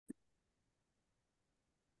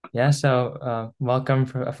Yeah, so welcome,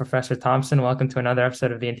 Professor Thompson. Welcome to another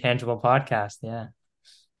episode of the Intangible podcast. Yeah.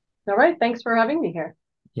 All right, thanks for having me here.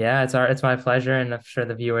 Yeah, it's my pleasure, and I'm sure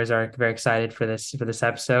the viewers are very excited for this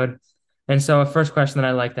episode. And so, a first question that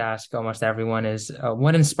I like to ask almost everyone is,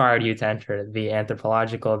 what inspired you to enter the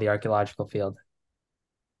anthropological, the archaeological field?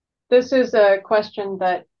 This is a question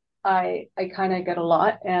that I kind of get a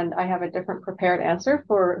lot, and I have a different prepared answer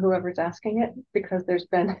for whoever's asking it because there's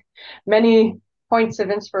been many points of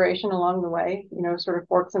inspiration along the way, sort of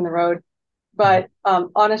forks in the road. Mhm. But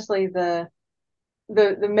honestly, the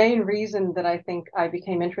main reason that I think I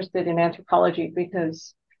became interested in anthropology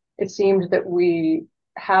because it seemed that we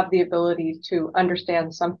have the ability to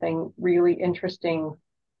understand something really interesting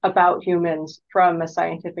about humans from a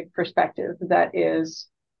scientific perspective that is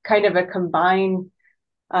kind of a combined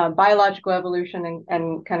biological evolution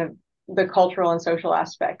and kind of the cultural and social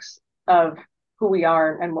aspects of who we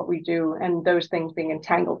are and what we do, and those things being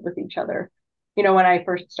entangled with each other. When I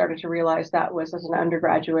first started to realize that was as an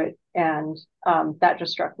undergraduate, and that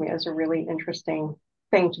just struck me as a really interesting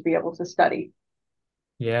thing to be able to study.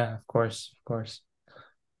 Yeah, of course, of course.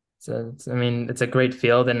 I mean, it's a great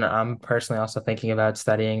field, and I'm personally also thinking about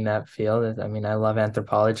studying that field. I mean, I love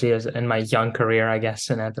anthropology as in my young career, I guess,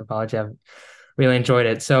 in anthropology. I've really enjoyed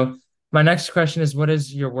it. So my next question is, what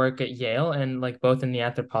is your work at Yale and like both in the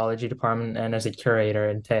anthropology department and as a curator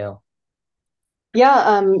entail?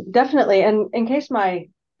 Yeah, definitely. And in case my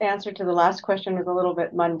answer to the last question was a little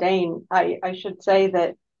bit mundane, I should say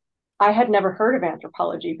that I had never heard of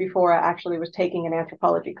anthropology before I actually was taking an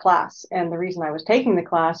anthropology class. And the reason I was taking the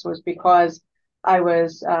class was because I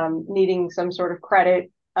was needing some sort of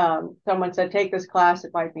credit. Someone said, take this class,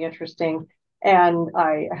 it might be interesting. And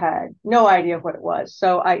I had no idea what it was.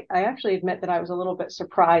 So I actually admit that I was a little bit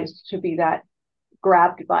surprised to be that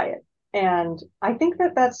grabbed by it. And I think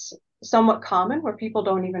that that's somewhat common where people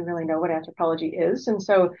don't even really know what anthropology is. And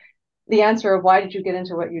so the answer of why did you get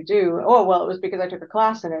into what you do? Oh, well, it was because I took a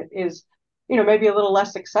class in it is, maybe a little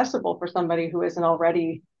less accessible for somebody who isn't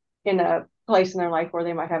already in a place in their life where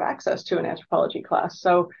they might have access to an anthropology class.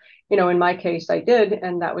 So, in my case, I did,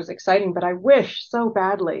 and that was exciting. But I wish so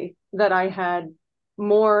badly that I had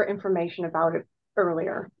more information about it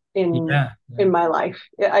earlier in Yeah, yeah. in my life.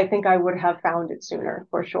 I think I would have found it sooner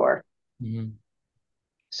for sure. Mhm.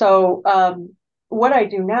 So what I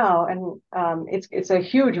do now, and it's a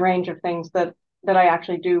huge range of things that I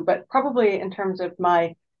actually do, but probably in terms of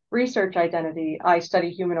my research identity, I study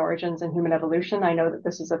human origins and human evolution. I know that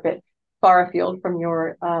this is a bit far afield from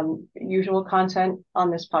your usual content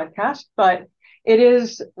on this podcast, but it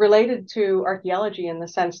is related to archaeology in the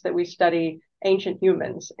sense that we study ancient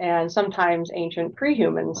humans and sometimes ancient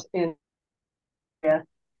pre-humans in.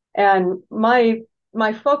 And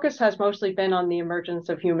my focus has mostly been on the emergence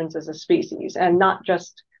of humans as a species, and not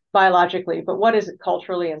just biologically, but what is it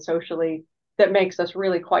culturally and socially that makes us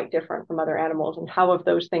really quite different from other animals, and how have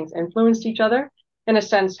those things influenced each other? In a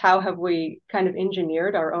sense, how have we kind of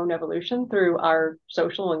engineered our own evolution through our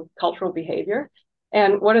social and cultural behavior?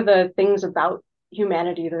 And what are the things about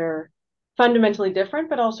humanity that are fundamentally different,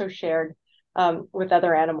 but also shared with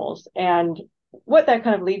other animals? And what that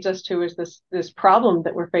kind of leads us to is this problem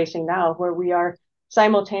that we're facing now, where we are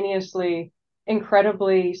simultaneously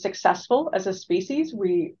incredibly successful as a species.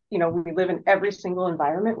 We live in every single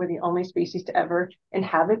environment. We're the only species to ever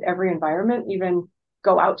inhabit every environment, even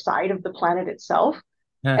go outside of the planet itself.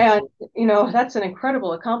 Yeah. And that's an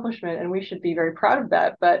incredible accomplishment, and we should be very proud of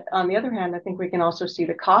that. But on the other hand, I think we can also see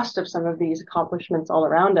the cost of some of these accomplishments all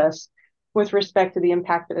around us with respect to the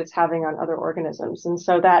impact that it's having on other organisms. And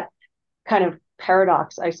so that kind of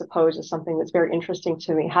paradox, I suppose, is something that's very interesting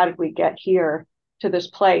to me. How did we get here to this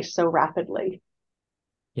place so rapidly?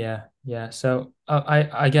 Yeah, yeah. So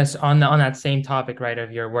I guess on on that same topic, right,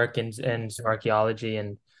 of your work in archaeology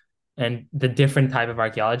and the different type of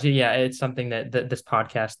archaeology, yeah, it's something that this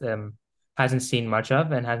podcast hasn't seen much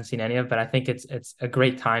of and hasn't seen any of, but I think it's a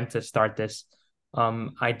great time to start this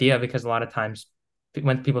idea because a lot of times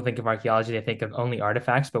when people think of archaeology, they think of only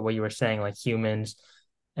artifacts, but what you were saying, like humans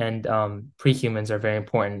and pre-humans are very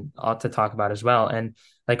important to talk about as well. And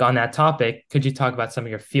like on that topic, could you talk about some of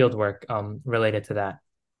your field work related to that?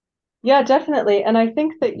 Yeah, definitely. And I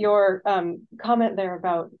think that your comment there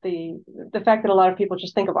about the fact that a lot of people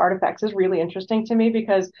just think of artifacts is really interesting to me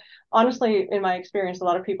because honestly, in my experience, a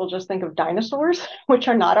lot of people just think of dinosaurs, which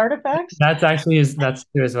are not artifacts. That's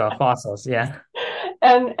true as well. Fossils, yeah.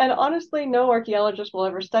 And honestly, no archaeologist will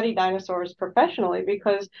ever study dinosaurs professionally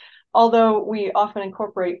because although we often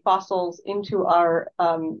incorporate fossils into our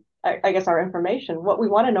I guess our information, what we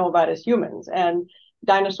want to know about is humans, and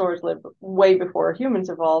dinosaurs lived way before humans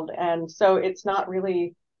evolved, and so it's not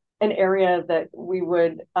really an area that we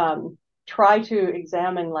would try to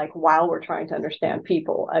examine like while we're trying to understand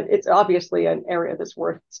people. It's obviously an area that's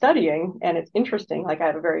worth studying and it's interesting. Like I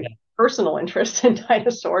have a very Yeah. personal interest in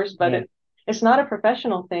dinosaurs, but Yeah. it's not a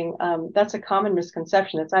professional thing. That's a common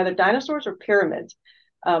misconception. It's either dinosaurs or pyramids,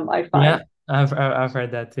 I find, Yeah. I've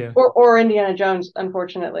heard that too. or Indiana Jones,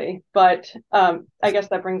 unfortunately. But I guess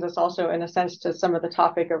that brings us also, in a sense, to some of the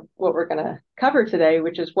topic of what we're going to cover today,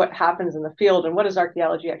 which is what happens in the field and what does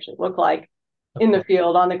archaeology actually look like Of in the course.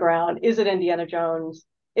 field, on the ground. Is it Indiana Jones?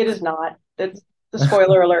 It is not. That's the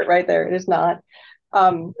spoiler alert right there. It is not.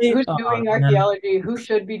 Who's Oh, doing man. archaeology? Who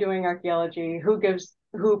should be doing archaeology? Who gives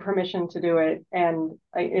who permission to do it? And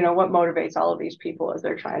what motivates all of these people as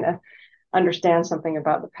they're trying to understand something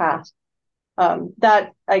about the past.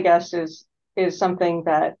 That I guess is something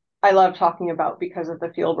that I love talking about because of the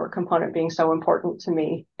fieldwork component being so important to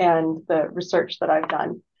me and the research that I've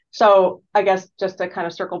done. So I guess just to kind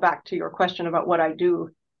of circle back to your question about what I do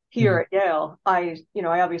here Mhm. at Yale, I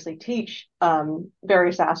obviously teach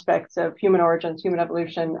various aspects of human origins, human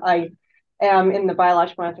evolution. I am in the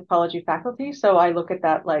biological anthropology faculty, so I look at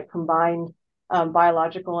that like combined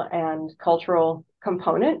biological and cultural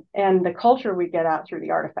component, and the culture we get out through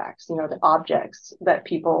the artifacts, the objects that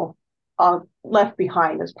people left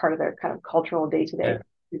behind as part of their kind of cultural day-to-day Yeah.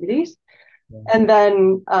 activities. Yeah. And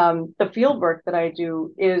then the field work that I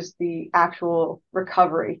do is the actual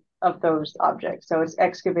recovery of those objects. So it's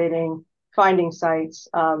excavating, finding sites,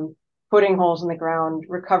 putting holes in the ground,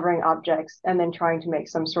 recovering objects, and then trying to make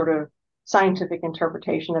some sort of scientific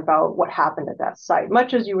interpretation about what happened at that site,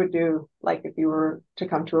 much as you would do like if you were to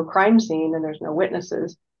come to a crime scene and there's no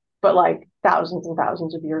witnesses, but like thousands and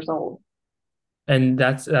thousands of years old. And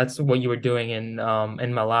that's what you were doing in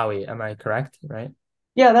Malawi, am I correct? Right?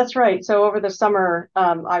 Yeah, that's right. So over the summer,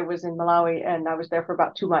 I was in Malawi and I was there for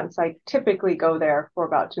about 2 months. I typically go there for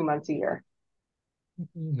about 2 months a year.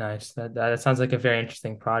 Nice. That sounds like a very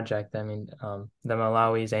interesting project. I mean, the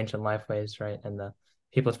Malawi's Ancient Lifeways, right? And the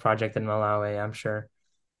People's Project in Malawi, I'm sure.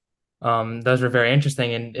 Those were very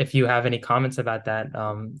interesting. And if you have any comments about that,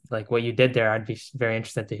 like what you did there, I'd be very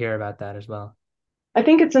interested to hear about that as well. I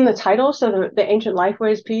think it's in the title. So the ancient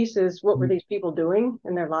lifeways piece is what were Mhm. these people doing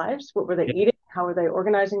in their lives? What were they Yeah. eating? How were they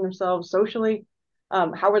organizing themselves socially?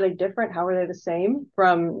 How were they different? How were they the same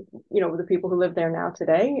from, the people who live there now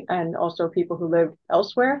today and also people who live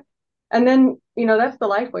elsewhere? And then, that's the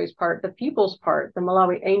lifeways part, the people's part, the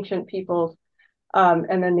Malawi ancient peoples,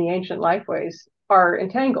 and then the ancient lifeways are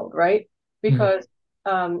entangled, right? Mhm. Because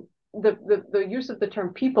the use of the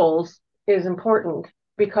term peoples is important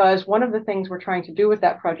because one of the things we're trying to do with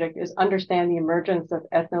that project is understand the emergence of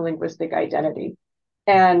ethno-linguistic identity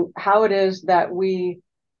and how it is that we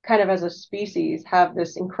kind of as a species have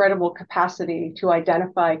this incredible capacity to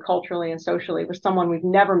identify culturally and socially with someone we've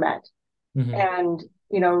never met. Mhm. And,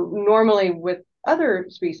 normally with other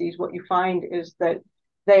species, what you find is that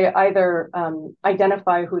they either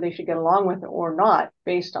identify who they should get along with or not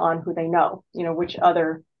based on who they know, which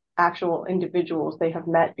other actual individuals they have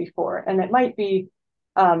met before. And it might be,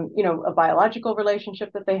 a biological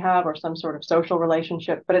relationship that they have or some sort of social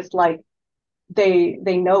relationship, but it's like they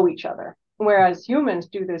know each other. Whereas humans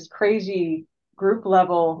do this crazy group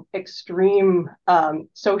level extreme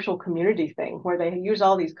social community thing where they use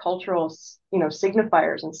all these cultural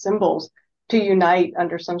signifiers and symbols to unite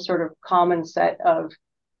under some sort of common set of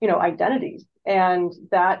identities, and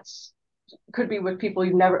that's could be with people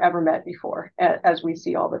you've never ever met before, as we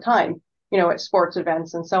see all the time, at sports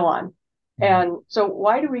events and so on. Mhm. And so,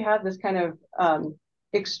 why do we have this kind of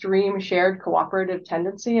extreme shared cooperative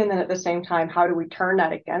tendency? And then at the same time, how do we turn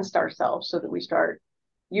that against ourselves so that we start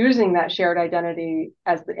using that shared identity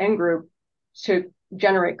as the in group to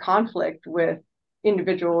generate conflict with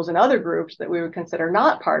individuals and other groups that we would consider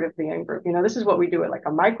not part of the in group? This is what we do at like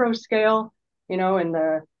a micro scale, in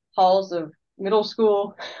the halls of middle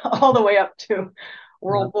school, all the way up to Yeah.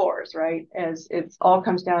 world wars, right? As it's all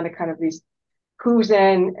comes down to kind of these who's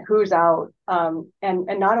in, who's out, and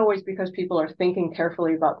not always because people are thinking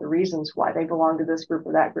carefully about the reasons why they belong to this group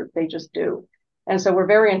or that group. They just do. And so we're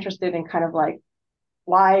very interested in kind of like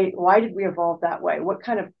why did we evolve that way? What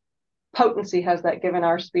kind of potency has that given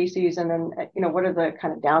our species? And then what are the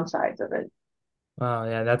kind of downsides of it? Wow,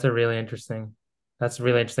 yeah, that's really interesting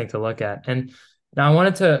to look at. And now I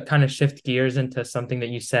wanted to kind of shift gears into something that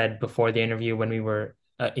you said before the interview when we were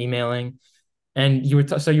emailing. And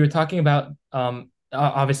so you were talking about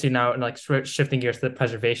obviously now like shifting gears to the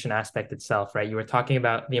preservation aspect itself, right? You were talking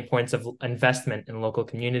about the importance of investment in local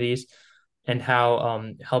communities and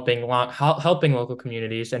how helping local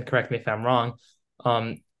communities, and correct me if I'm wrong,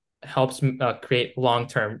 um, helps create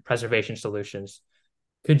long-term preservation solutions.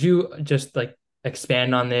 Could you just like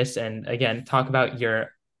expand on this and again talk about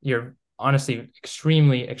your honestly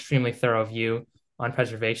extremely thorough view on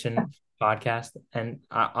preservation podcast? And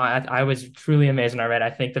I was truly amazed when I read.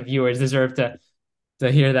 I think the viewers deserve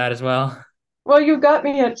to hear that as well. Well, you got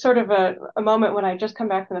me at sort of a moment when I just come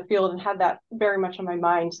back from the field and had that very much on my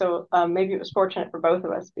mind. So maybe it was fortunate for both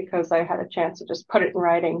of us because I had a chance to just put it in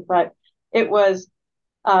writing. But it was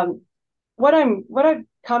um, what I've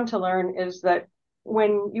come to learn is that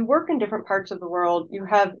when you work in different parts of the world, you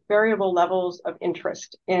have variable levels of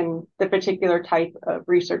interest in the particular type of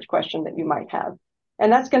research question that you might have.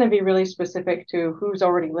 And that's going to be really specific to who's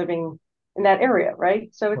already living in that area, right?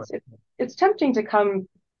 So it's tempting to come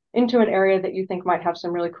into an area that you think might have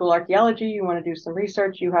some really cool archaeology. You want to do some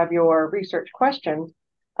research. You have your research questions.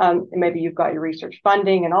 Maybe you've got your research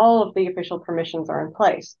funding and all of the official permissions are in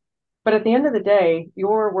place. But at the end of the day,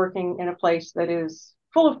 you're working in a place that is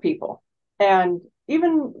full of people. And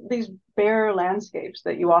even these bare landscapes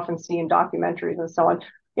that you often see in documentaries and so on,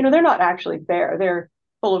 they're not actually bare. They're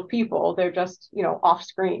full of people. They're just, off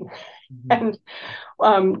screen. Mhm.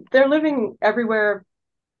 And they're living everywhere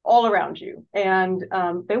all around you. And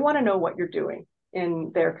they want to know what you're doing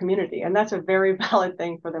in their community. And that's a very valid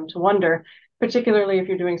thing for them to wonder, particularly if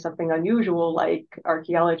you're doing something unusual like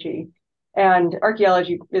archaeology. And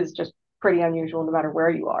archaeology is just pretty unusual no matter where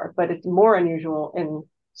you are, but it's more unusual in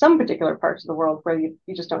some particular parts of the world where you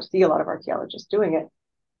just don't see a lot of archaeologists doing it.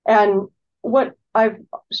 And what I've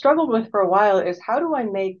struggled with for a while is how do I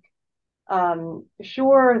make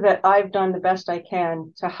sure that I've done the best I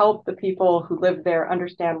can to help the people who live there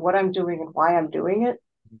understand what I'm doing and why I'm doing it,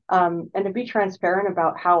 and to be transparent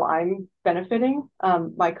about how I'm benefiting.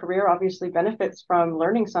 My career obviously benefits from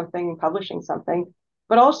learning something and publishing something,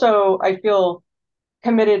 but also I feel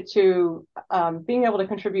committed to being able to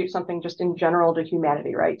contribute something just in general to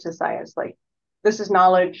humanity, right? To science. Like this is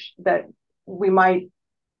knowledge that we might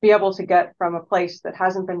be able to get from a place that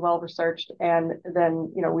hasn't been well researched, and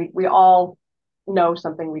then we all know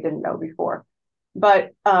something we didn't know before. But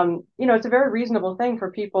it's a very reasonable thing for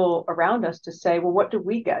people around us to say, well, what do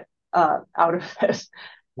we get out of this?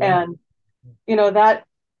 Yeah. And that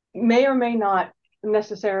may or may not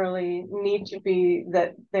necessarily need to be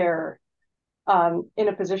that they're in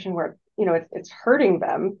a position where it's hurting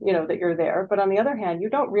them, that you're there. But on the other hand, you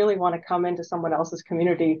don't really want to come into someone else's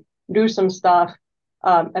community, do some stuff,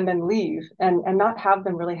 and then leave and not have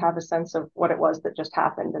them really have a sense of what it was that just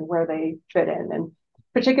happened and where they fit in. And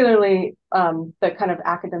particularly the kind of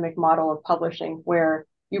academic model of publishing where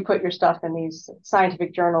you put your stuff in these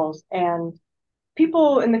scientific journals and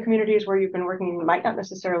people in the communities where you've been working might not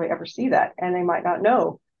necessarily ever see that, and they might not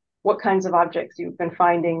know what kinds of objects you've been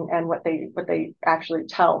finding and what they actually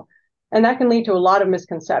tell. And that can lead to a lot of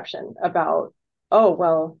misconception about, oh,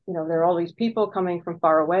 well, there are all these people coming from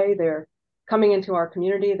far away. They're coming into our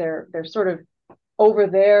community. They're sort of over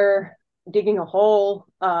there digging a hole.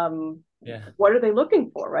 Yeah. What are they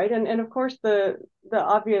looking for, right? And of course the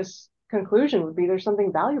obvious conclusion would be there's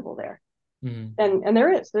something valuable there. Mhm. And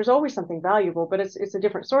there's always something valuable, but it's a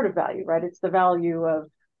different sort of value, right? It's the value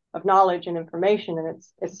of knowledge and information, and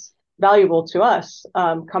it's valuable to us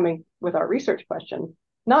coming with our research question,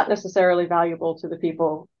 not necessarily valuable to the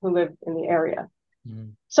people who live in the area.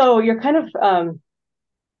 Mhm. So you're kind of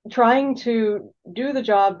trying to do the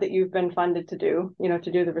job that you've been funded to do,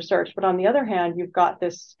 to do the research. But on the other hand, you've got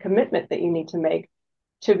this commitment that you need to make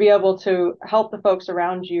to be able to help the folks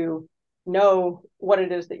around you know what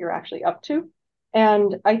it is that you're actually up to.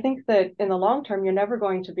 And I think that in the long term, you're never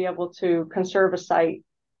going to be able to conserve a site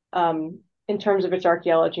in terms of its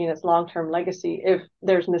archaeology and its long-term legacy if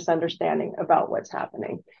there's misunderstanding about what's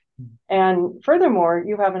happening. And furthermore,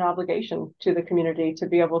 you have an obligation to the community to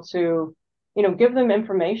be able to, give them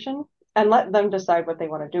information and let them decide what they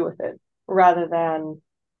want to do with it, rather than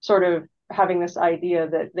sort of having this idea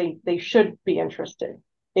that they should be interested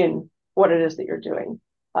in what it is that you're doing.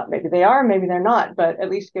 Maybe they are, maybe they're not, but at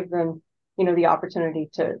least give them, the opportunity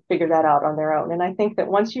to figure that out on their own. And I think that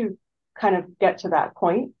once you kind of get to that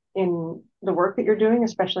point in the work that you're doing,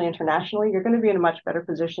 especially internationally, you're going to be in a much better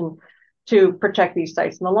position to protect these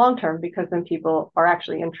sites in the long term because then people are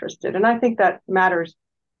actually interested. And I think that matters,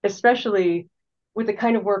 especially with the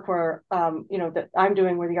kind of work where, that I'm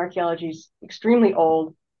doing where the archaeology is extremely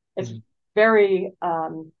old. It's Mhm. very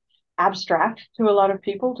abstract to a lot of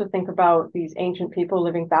people to think about these ancient people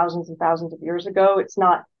living thousands and thousands of years ago. It's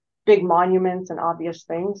not big monuments and obvious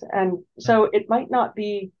things. And so it might not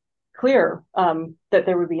be clear that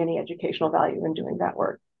there would be any educational value in doing that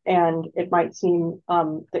work. And it might seem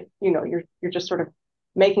that you're just sort of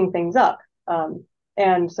making things up.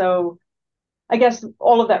 And so I guess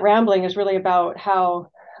all of that rambling is really about how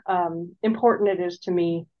important it is to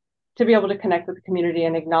me to be able to connect with the community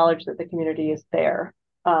and acknowledge that the community is there.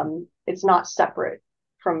 It's not separate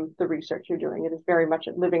from the research you're doing. It is very much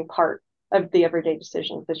a living part of the everyday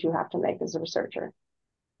decisions that you have to make as a researcher.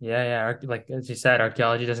 Yeah, yeah. Like as you said,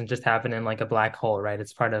 archaeology doesn't just happen in like a black hole, right?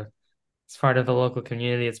 It's part of the local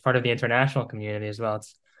community. It's part of the international community as well.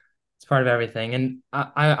 It's part of everything. And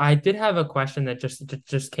I did have a question that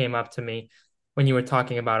just came up to me when you were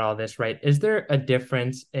talking about all this, right? Is there a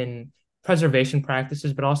difference in preservation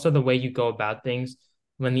practices, but also the way you go about things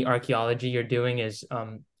when the archaeology you're doing is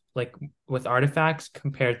like with artifacts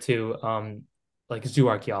compared to like zoo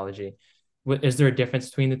archaeology? Is there a difference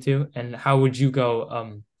between the two? And how would you go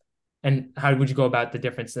about the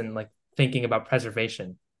difference in like thinking about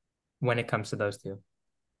preservation when it comes to those two?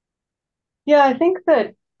 Yeah, I think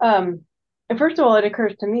that first of all, it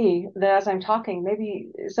occurs to me that as I'm talking, maybe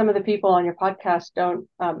some of the people on your podcast don't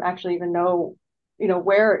actually even know,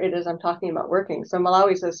 where it is I'm talking about working. So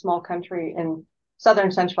Malawi is a small country in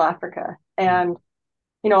southern Central Africa, and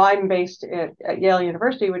I'm based at Yale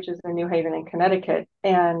University, which is in New Haven in Connecticut,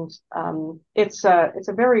 and it's a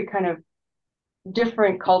very kind of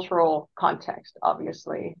different cultural context,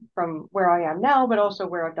 obviously, from where I am now, but also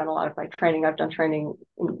where I've done a lot of my training. I've done training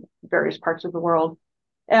in various parts of the world.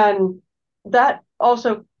 And that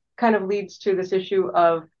also kind of leads to this issue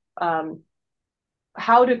of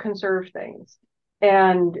how to conserve things.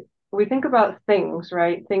 And we think about things,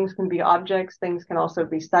 right? Things can be objects, things can also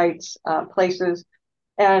be sites, places.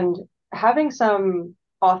 And having some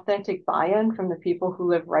authentic buy-in from the people who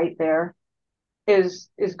live right there is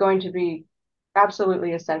going to be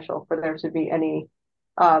absolutely essential for there to be any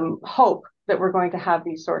hope that we're going to have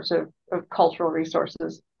these sorts of cultural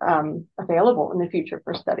resources available in the future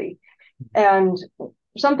for study. And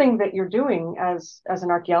something that you're doing as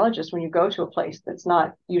an archaeologist when you go to a place that's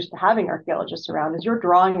not used to having archaeologists around is you're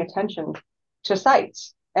drawing attention to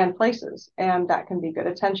sites and places, and that can be good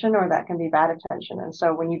attention or that can be bad attention. And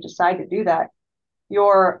so when you decide to do that,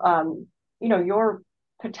 you're you're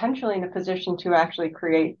potentially in a position to actually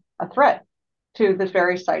create a threat to the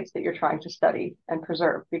very sites that you're trying to study and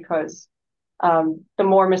preserve, because the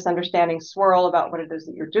more misunderstandings swirl about what it is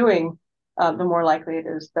that you're doing, the more likely it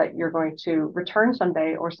is that you're going to return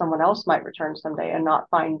someday, or someone else might return someday and not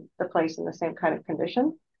find the place in the same kind of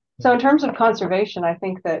condition. So in terms of conservation, I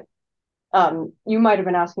think that you might have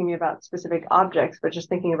been asking me about specific objects, but just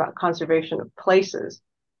thinking about conservation of places,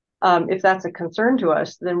 if that's a concern to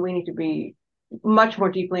us, then we need to be much more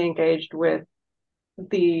deeply engaged with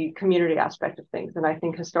the community aspect of things. And I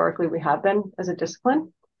think historically we have been as a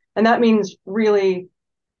discipline. And that means really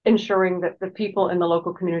ensuring that the people in the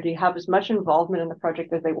local community have as much involvement in the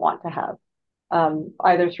project as they want to have,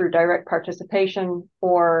 either through direct participation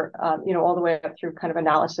or, all the way up through kind of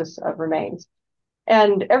analysis of remains.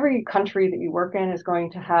 And every country that you work in is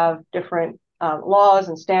going to have different laws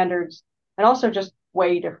and standards, and also just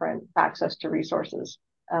way different access to resources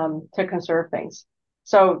to conserve things.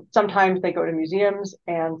 So sometimes they go to museums,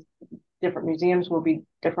 and different museums will be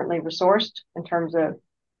differently resourced in terms of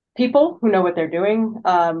people who know what they're doing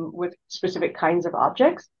with specific kinds of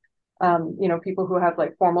objects. People who have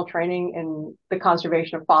like formal training in the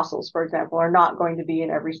conservation of fossils, for example, are not going to be in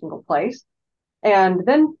every single place. And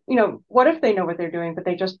then, what if they know what they're doing, but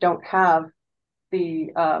they just don't have the,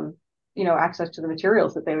 access to the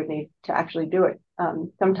materials that they would need to actually do it?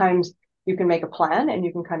 Sometimes you can make a plan and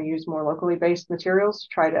you can kind of use more locally based materials to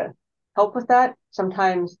try to help with that.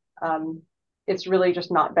 Sometimes it's really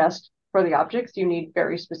just not best for the objects. You need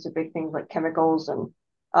very specific things like chemicals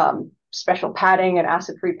and special padding and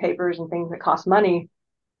acid-free papers and things that cost money.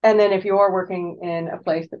 And then if you're working in a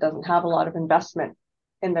place that doesn't have a lot of investment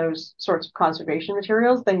in those sorts of conservation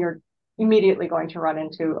materials, then you're immediately going to run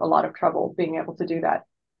into a lot of trouble being able to do that.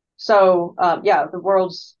 So the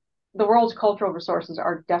world's cultural resources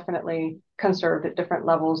are definitely conserved at different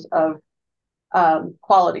levels of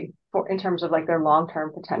quality in terms of like their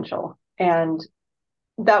long-term potential. And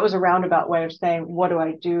that was a roundabout way of saying, what do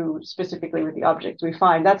I do specifically with the objects we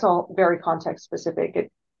find? That's all very context specific.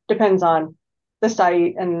 It depends on the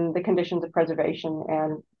site and the conditions of preservation,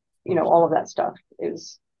 and all of that stuff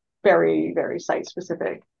is very, very site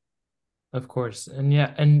specific. Of course. And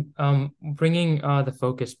yeah, and bringing the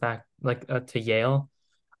focus back like to Yale,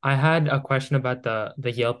 I had a question about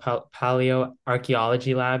the Yale Paleo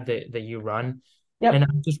Archaeology Lab that you run, Yep. and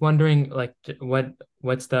I'm just wondering like what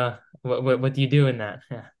do you do in that?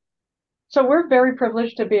 Yeah. So we're very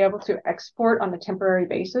privileged to be able to export on a temporary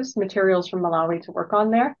basis materials from Malawi to work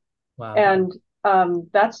on there. Wow. And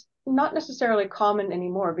that's not necessarily common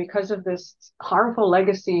anymore because of this harmful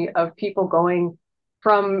legacy of people going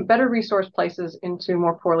from better resource places into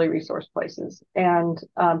more poorly resourced places, and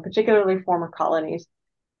particularly former colonies,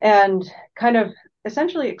 and kind of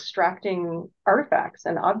essentially extracting artifacts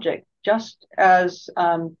and objects just as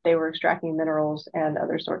they were extracting minerals and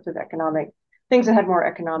other sorts of economic things that had more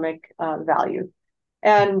economic value.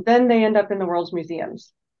 And then they end up in the world's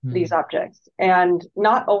museums, these Mm, objects, and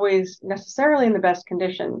not always necessarily in the best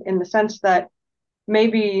condition, in the sense that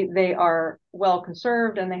maybe they are well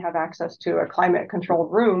conserved and they have access to a climate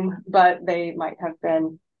controlled room, but they might have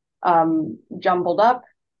been jumbled up,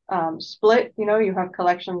 split. You know, you have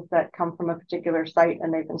collections that come from a particular site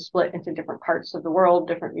and they've been split into different parts of the world,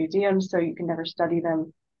 different museums, so you can never study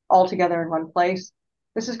them all together in one place.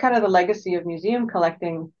 This is kind of the legacy of museum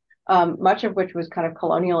collecting, much of which was kind of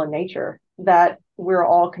colonial in nature, that we're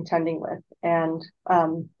all contending with. And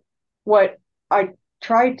what I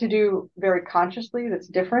tried to do very consciously that's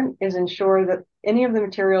different is ensure that any of the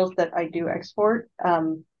materials that I do export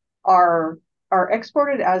are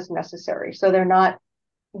exported as necessary. So they're not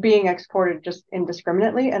being exported just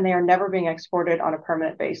indiscriminately, and they are never being exported on a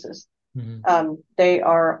permanent basis. mhm. They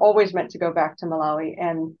are always meant to go back to Malawi,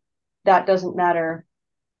 and that doesn't matter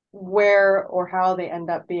where or how they end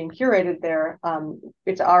up being curated there.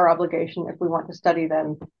 It's our obligation, if we want to study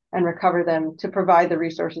them and recover them, to provide the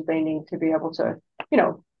resources they need to be able to,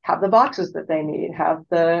 have the boxes that they need, have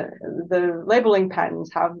the labeling pens,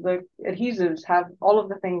 have the adhesives, have all of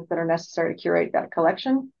the things that are necessary to curate that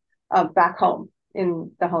collection back home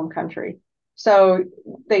in the home country. So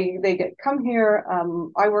they get come here.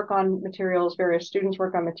 I work on materials. Various students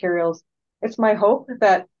work on materials. It's my hope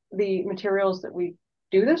that the materials that we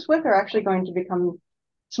do this with are actually going to become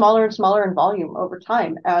smaller and smaller in volume over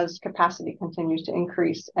time as capacity continues to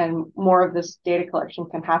increase and more of this data collection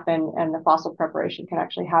can happen and the fossil preparation can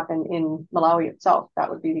actually happen in Malawi itself. That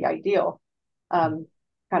would be the ideal kind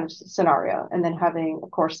of scenario. And then having,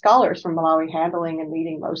 of course, scholars from Malawi handling and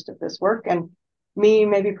leading most of this work, and me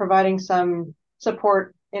maybe providing some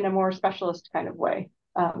support in a more specialist kind of way.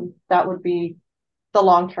 That would be the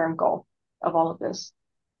long-term goal of all of this.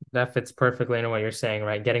 That fits perfectly into what you're saying,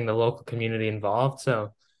 right? Getting the local community involved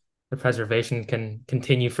so the preservation can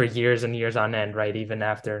continue for years and years on end, right? Even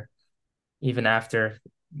after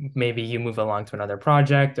maybe you move along to another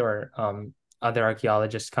project or other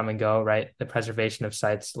archaeologists come and go, right? The preservation of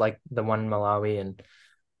sites like the one in Malawi and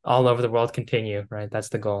all over the world continue, right? That's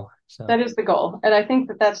the goal. So That is the goal. And I think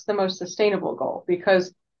that that's the most sustainable goal,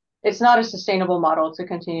 because it's not a sustainable model to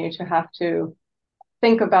continue to have to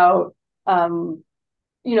think about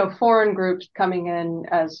foreign groups coming in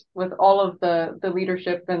as with all of the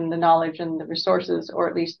leadership and the knowledge and the resources, or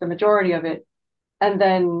at least the majority of it, and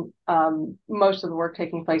then most of the work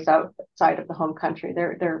taking place outside of the home country.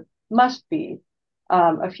 There must be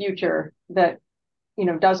a future that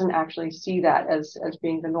doesn't actually see that as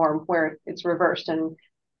being the norm, where it's reversed and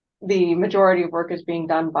the majority of work is being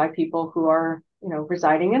done by people who are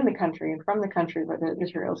residing in the country and from the country where the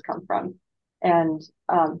materials come from. And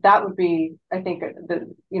that would be, I think,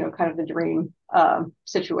 the kind of the dream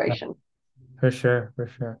situation. for sure, for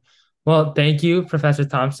sure. Well, thank you, Professor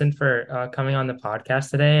Thompson, for coming on the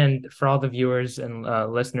podcast today. And for all the viewers and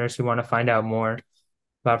listeners who want to find out more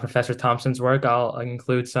about Professor Thompson's work, I'll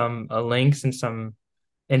include some links and some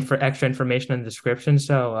extra information in the description.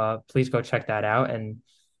 So please go check that out. And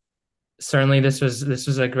certainly this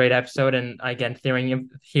was a great episode. And again,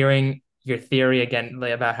 hearing your theory again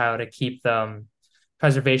like, about how to keep the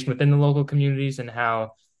preservation within the local communities and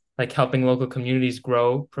how like helping local communities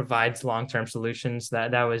grow provides long-term solutions.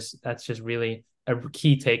 That's just really a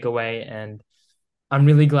key takeaway. And I'm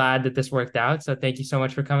really glad that this worked out. So thank you so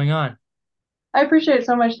much for coming on. I appreciate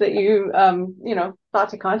so much that you thought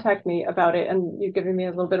to contact me about it, and you've given me a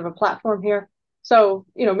little bit of a platform here. So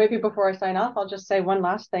maybe before I sign off, I'll just say one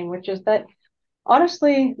last thing, which is that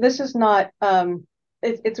honestly, this is not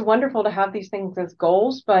it's wonderful to have these things as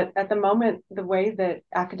goals, but at the moment, the way that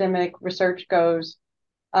academic research goes,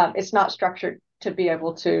 it's not structured to be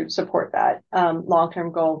able to support that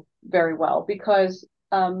long-term goal very well, because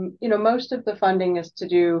most of the funding is to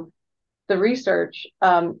do the research,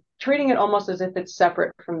 treating it almost as if it's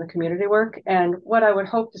separate from the community work. And what I would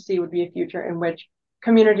hope to see would be a future in which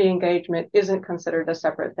community engagement isn't considered a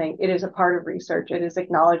separate thing. It is a part of research. It is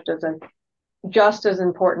acknowledged as a just as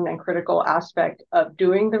important and critical aspect of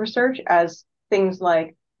doing the research as things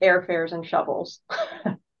like airfares and shovels.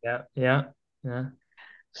 Yeah, yeah, yeah.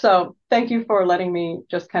 So thank you for letting me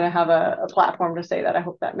just kind of have a platform to say that. I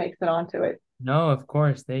hope that makes it onto it. No, of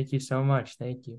course. Thank you so much. Thank you.